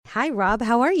Hi, Rob.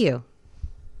 How are you?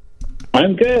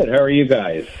 I'm good. How are you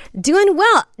guys? Doing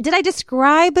well. Did I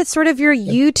describe sort of your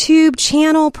YouTube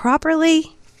channel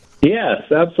properly? Yes,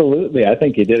 absolutely. I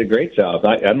think you did a great job.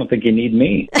 I don't think you need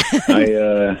me.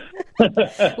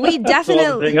 We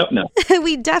definitely up now.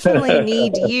 we definitely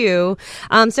need you.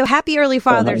 So happy early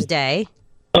Father's Day.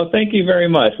 Oh, thank you very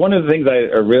much. One of the things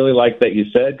I really like that you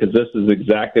said, because this is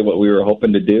exactly what we were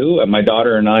hoping to do. And my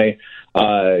daughter and I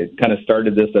kind of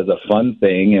started this as a fun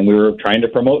thing, and we were trying to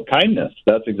promote kindness.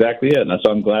 That's exactly it. And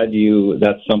so I'm glad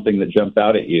that's something that jumped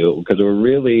out at you, because we're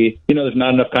really, there's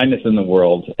not enough kindness in the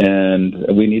world, and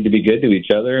we need to be good to each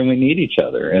other, and we need each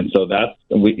other. And so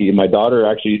my daughter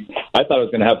actually, I thought I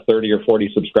was going to have 30 or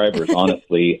 40 subscribers,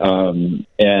 honestly. And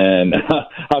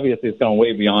obviously it's gone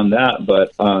way beyond that,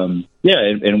 but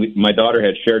my daughter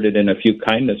had shared it in a few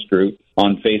kindness groups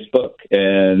on Facebook,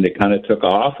 and it kind of took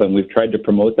off, and we've tried to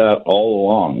promote that all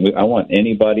along. I want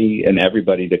anybody and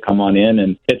everybody to come on in,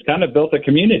 and it's kind of built a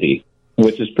community,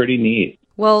 which is pretty neat.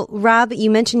 Well, Rob,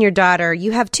 you mentioned your daughter.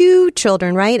 You have 2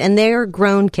 children, right? And they're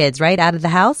grown kids, right, out of the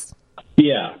house?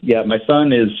 Yeah. My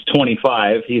son is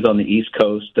 25. He's on the East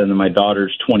Coast, and then my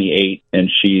daughter's 28,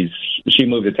 and she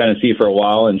moved to Tennessee for a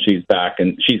while, and she's back,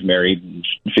 and she's married, and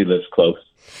she lives close.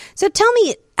 So tell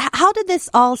me, how did this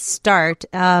all start?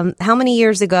 How many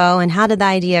years ago, and how did the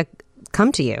idea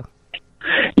come to you?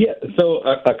 Yeah, so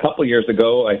a couple years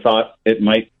ago, I thought it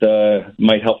might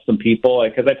help some people,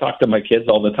 because I talk to my kids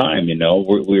all the time.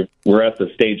 We're at the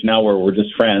stage now where we're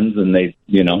just friends, and they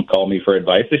call me for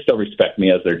advice. They still respect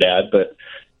me as their dad, but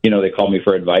they call me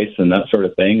for advice and that sort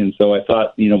of thing. And so I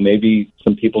thought maybe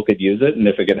some people could use it, and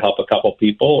if it could help a couple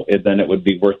people, then it would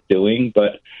be worth doing.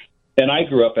 And I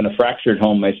grew up in a fractured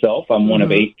home myself. I'm one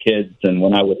of 8 kids, and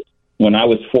when I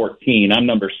was 14, I'm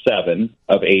number 7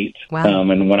 of 8. Wow.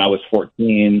 And when I was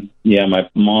 14, my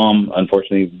mom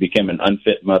unfortunately became an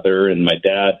unfit mother, and my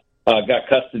dad got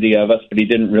custody of us, but he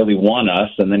didn't really want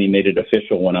us. And then he made it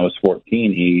official when I was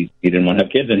 14. He didn't want to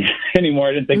have kids anymore.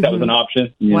 I didn't think that was an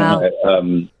option. Wow.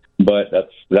 But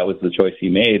that was the choice he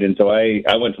made. And so I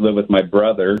went to live with my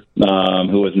brother,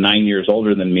 who was 9 years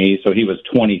older than me. So he was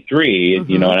 23,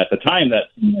 and at the time that's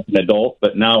an adult.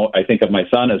 But now I think of my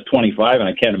son as 25, and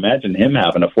I can't imagine him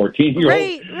having a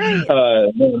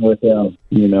 14-year-old living with him,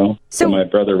 So my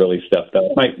brother really stepped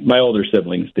up. My older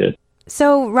siblings did.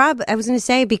 So, Rob, I was going to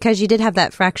say, because you did have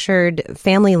that fractured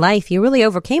family life, you really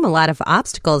overcame a lot of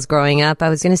obstacles growing up. I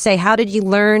was going to say, how did you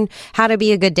learn how to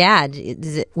be a good dad?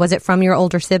 Was it from your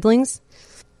older siblings?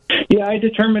 Yeah, I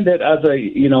determined it as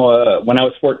when I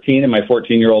was 14 in my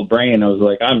 14-year-old brain, I was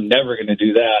like, I'm never going to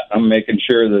do that. I'm making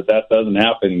sure that doesn't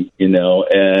happen,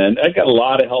 and I got a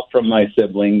lot of help from my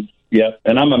siblings. Yep.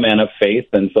 And I'm a man of faith.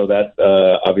 And so that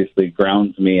obviously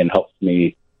grounds me and helps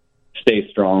me stay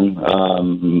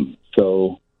strong.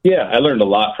 So, I learned a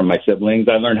lot from my siblings.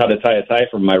 I learned how to tie a tie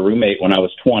from my roommate when I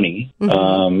was 20.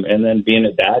 And then being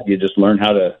a dad, you just learn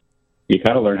you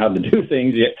kind of learn how to do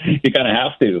things. You kind of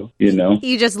have to,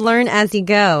 You just learn as you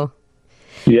go.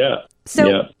 Yeah.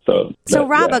 So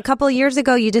Rob, a couple of years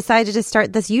ago, you decided to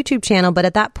start this YouTube channel, but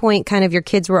at that point, kind of your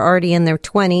kids were already in their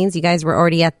 20s. You guys were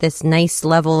already at this nice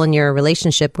level in your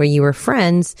relationship where you were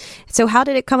friends. So how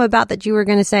did it come about that you were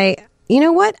going to say, you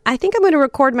know what? I think I'm going to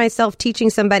record myself teaching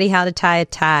somebody how to tie a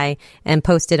tie and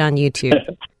post it on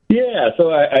YouTube. Yeah,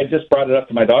 so I just brought it up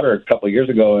to my daughter a couple of years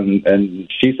ago,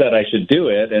 and she said I should do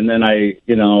it. And then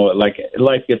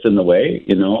life gets in the way.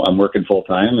 I'm working full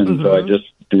time, and so I just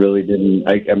really didn't.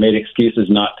 I made excuses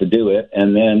not to do it,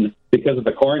 and then because of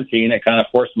the quarantine, it kind of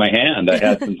forced my hand. I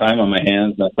had some time on my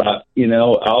hands, and I thought,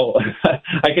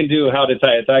 I can do how to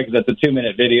tie a tie because it's a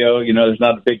 2-minute video. There's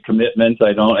not a big commitment.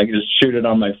 I can just shoot it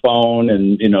on my phone,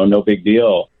 and no big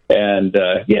deal. And,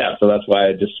 so that's why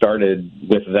I just started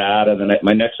with that. And then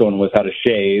my next one was how to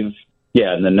shave.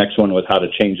 Yeah, and the next one was how to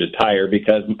change a tire,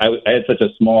 because I had such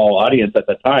a small audience at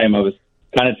the time. I was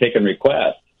kind of taking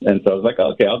requests. And so I was like,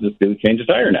 okay, I'll just change a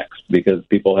tire next, because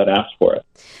people had asked for it.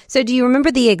 So do you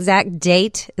remember the exact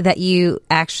date that you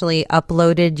actually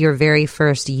uploaded your very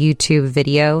first YouTube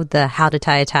video, the how to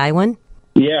tie a tie one?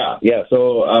 Yeah.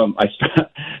 So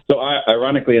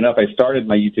ironically enough, I started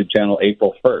my YouTube channel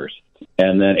April 1st,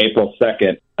 and then April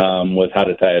 2nd was how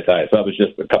to tie a tie. So that was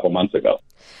just a couple months ago.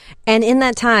 And in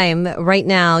that time, right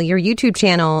now, your YouTube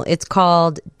channel, it's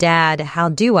called Dad, How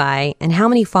Do I? And how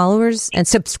many followers and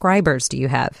subscribers do you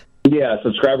have? Yeah,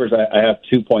 subscribers, I have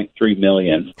 2.3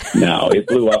 million now. It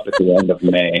blew up at the end of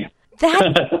May.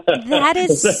 That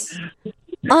is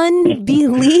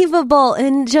unbelievable.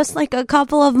 In just like a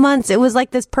couple of months, it was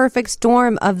like this perfect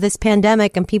storm of this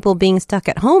pandemic and people being stuck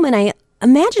at home. And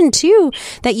imagine, too,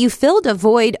 that you filled a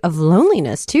void of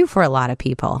loneliness, too, for a lot of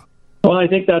people. Well, I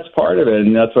think that's part of it,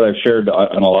 and that's what I've shared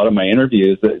on a lot of my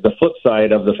interviews. The flip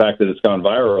side of the fact that it's gone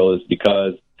viral is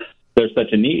because there's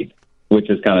such a need, which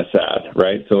is kind of sad,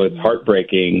 right? So it's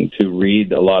heartbreaking to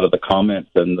read a lot of the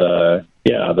comments and the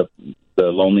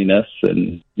loneliness,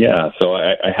 and so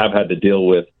I have had to deal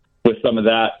with some of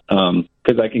that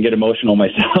because I can get emotional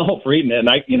myself reading it, and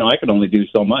I can only do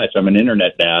so much. I'm an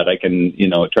internet dad. I can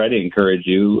try to encourage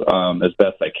you as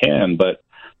best I can, but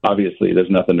obviously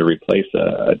there's nothing to replace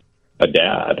a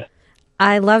dad.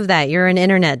 I love that. You're an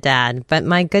internet dad, but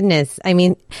my goodness, I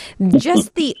mean,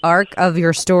 just the arc of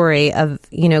your story of,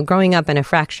 growing up in a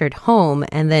fractured home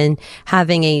and then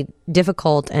having a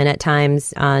difficult and at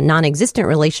times non-existent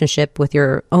relationship with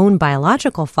your own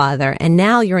biological father. And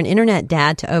now you're an internet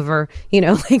dad to over,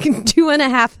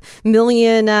 2.5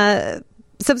 million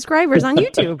subscribers on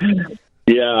YouTube.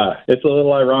 Yeah, it's a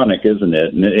little ironic, isn't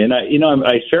it? And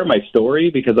I share my story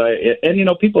because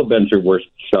people have been through worse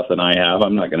stuff than I have.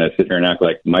 I'm not going to sit here and act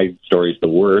like my story's the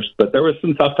worst, but there was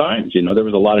some tough times. There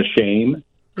was a lot of shame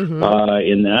in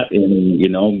that,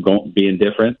 being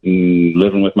different and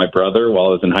living with my brother while I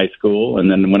was in high school. And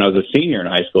then when I was a senior in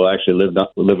high school, I actually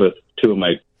lived with two of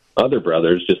my other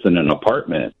brothers just in an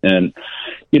apartment. And,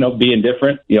 being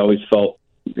different, you always felt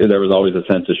there was always a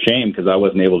sense of shame because I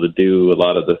wasn't able to do a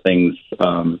lot of the things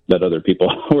that other people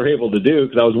were able to do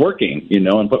because I was working,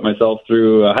 and put myself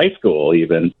through high school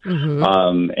even.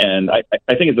 And I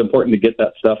think it's important to get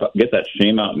that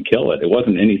shame out and kill it. It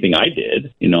wasn't anything I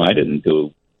did. I didn't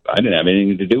have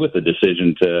anything to do with the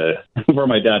decision for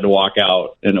my dad to walk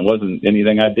out, and it wasn't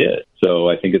anything I did. So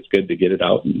I think it's good to get it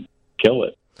out and kill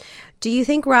it. Do you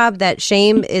think, Rob, that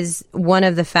shame is one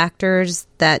of the factors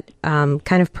that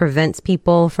kind of prevents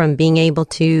people from being able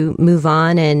to move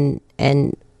on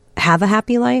and have a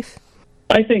happy life?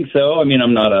 I think so. I mean,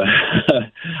 I'm not a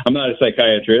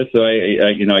psychiatrist, so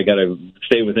I got to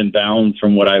stay within bounds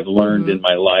from what I've learned in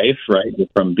my life, right,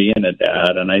 from being a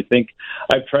dad. And I think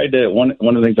I've tried to one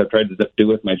of the things I've tried to do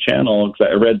with my channel, because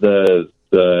I read the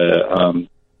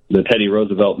Teddy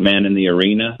Roosevelt Man in the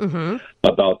Arena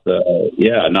about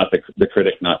not the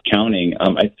critic not counting.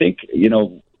 I think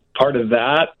part of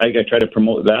that I try to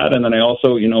promote that, and then I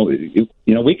also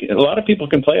a lot of people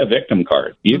can play a victim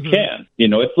card. You can,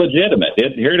 it's legitimate.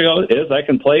 Here it is. I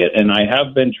can play it, and I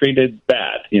have been treated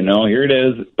bad. Here it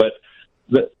is. But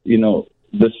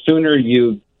the sooner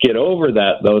you get over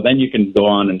that, though, then you can go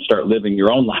on and start living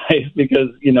your own life because,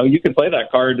 you can play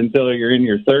that card until you're in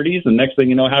your 30s, and next thing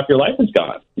you know, half your life is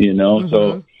gone,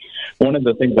 So one of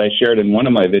the things I shared in one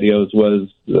of my videos was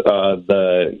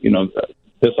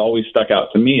this always stuck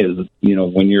out to me is,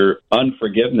 when your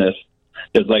unforgiveness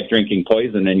is like drinking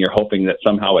poison and you're hoping that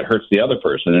somehow it hurts the other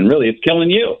person. And really, it's killing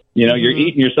you. You're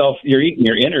eating yourself, you're eating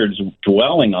your innards,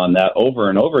 dwelling on that over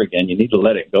and over again. You need to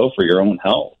let it go for your own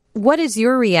health. What is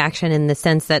your reaction in the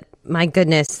sense that, my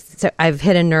goodness, I've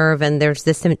hit a nerve and there's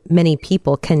this many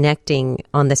people connecting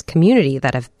on this community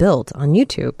that I've built on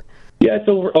YouTube? Yeah, it's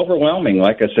overwhelming,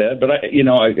 like I said. But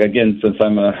again, since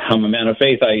I'm a man of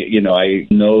faith, I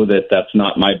know that that's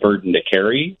not my burden to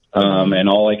carry. And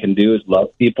all I can do is love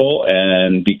people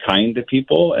and be kind to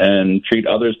people and treat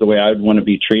others the way I'd want to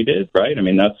be treated. Right? I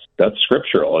mean, that's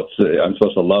scriptural. I'm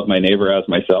supposed to love my neighbor as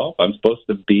myself. I'm supposed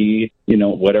to be,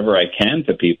 whatever I can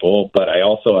to people. But I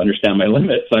also understand my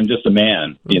limits. I'm just a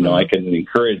man. I can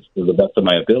encourage to the best of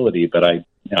my ability, but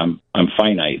I'm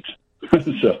finite.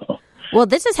 So. Well,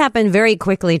 this has happened very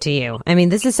quickly to you. I mean,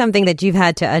 this is something that you've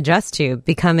had to adjust to,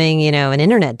 becoming, an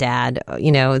internet dad.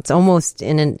 It's almost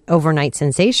an overnight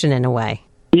sensation in a way.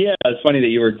 Yeah, it's funny that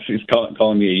you were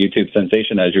calling me a YouTube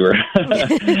sensation as you were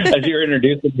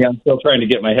introducing me. I'm still trying to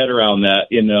get my head around that.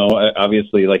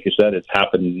 Obviously, like you said, it's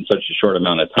happened in such a short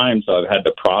amount of time, so I've had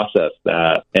to process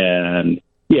that. And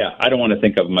yeah, I don't want to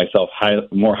think of myself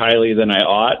more highly than I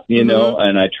ought, and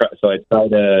I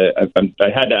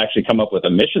had to actually come up with a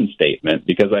mission statement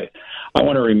because I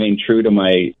want to remain true to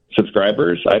my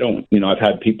subscribers. I don't, I've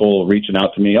had people reaching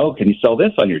out to me, oh, can you sell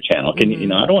this on your channel? Can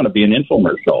you, I don't want to be an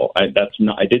infomercial. I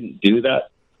didn't do that.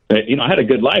 I had a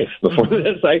good life before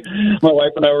this. My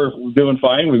wife and I were doing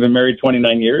fine. We've been married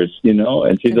 29 years,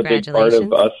 and she's a big part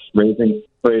of us raising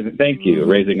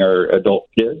our adult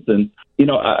kids. And,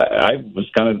 I was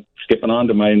kind of skipping on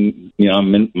to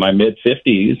I'm in my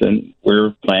mid-50s, and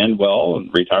we're planned well, and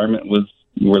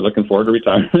we're looking forward to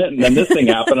retirement. And then this thing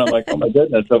happened. I'm like, oh, my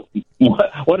goodness. So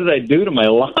what did I do to my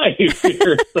life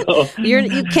here? So,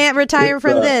 you can't retire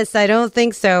from this. I don't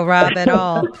think so, Rob, at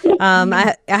all.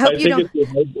 I hope you don't.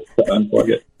 Unplug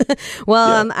it.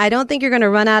 Well, yeah. I don't think you're going to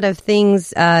run out of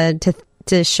things to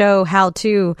to show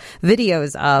how-to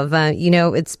videos of.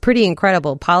 It's pretty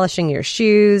incredible. Polishing your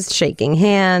shoes, shaking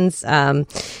hands,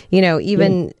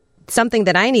 even something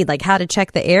that I need, like how to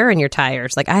check the air in your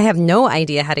tires. Like I have no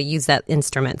idea how to use that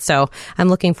instrument. So I'm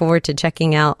looking forward to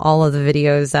checking out all of the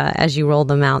videos as you roll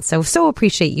them out. So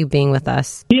appreciate you being with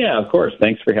us. Yeah, of course.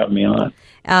 Thanks for having me on.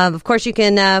 Of course, you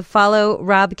can follow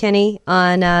Rob Kenny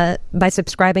on by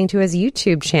subscribing to his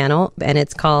YouTube channel, and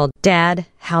it's called Dad,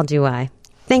 How Do I?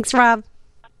 Thanks, Rob.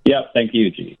 Yeah, thank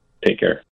you, G. Take care.